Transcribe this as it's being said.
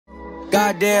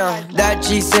Goddamn, that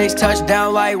G6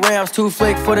 touchdown like Rams. 2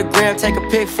 flick for the gram, take a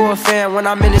pic for a fan. When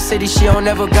I'm in the city, she don't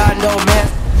never got no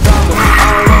man.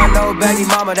 I don't want no baby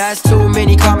mama, that's too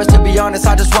many comments. To be honest,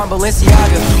 I just want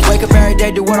Balenciaga. Wake up every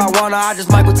day, do what I wanna. I just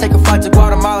might go take a flight to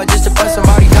Guatemala just to press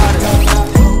somebody daughter.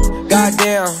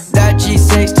 Goddamn, that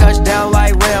G6 touchdown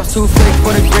like Rams. 2 flick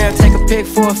for the gram, take a pic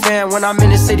for a fan. When I'm in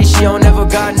the city, she don't never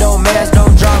got no mans, no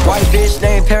drama. White bitch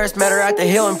named Paris, met her at the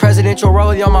Hill. And presidential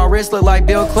rollie on my wrist look like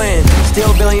Bill Clinton.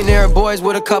 Still billionaire boys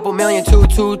with a couple million.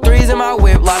 223s in my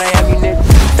whip, lot of ammunition.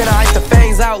 Finna ice the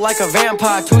fangs out like a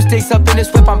vampire. 2 sticks up in this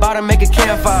whip, I'm about to make a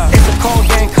campfire. It's a cold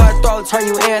game, cutthroat, turn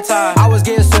you anti. I was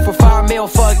getting sued for 5 mil,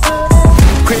 fuck.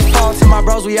 Chris Paul to my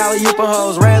bros, we alley-oopin'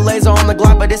 hoes. Red laser on the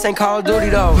Glock, but this ain't Call of Duty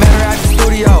though. Met her at the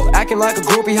studio, acting like a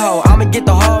groupie hoe. I'ma get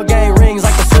the whole gang rings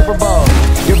like the Super Bowl.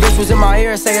 Your bitch was in my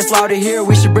ear, say it's loud to hear.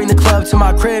 We should bring the club to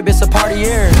my crib, it's a party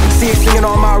year. See it singing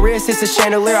on my wrist, it's a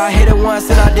chandelier. I hit it once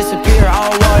and I disappear. I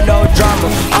don't want no drama,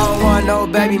 I don't want no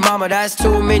baby mama. That's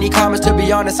too many comments, to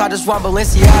be honest, I just want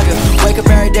Balenciaga. Wake up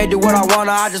every day, do what I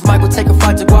wanna. I just might go take a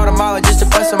flight to Guatemala just to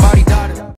press somebody daughter.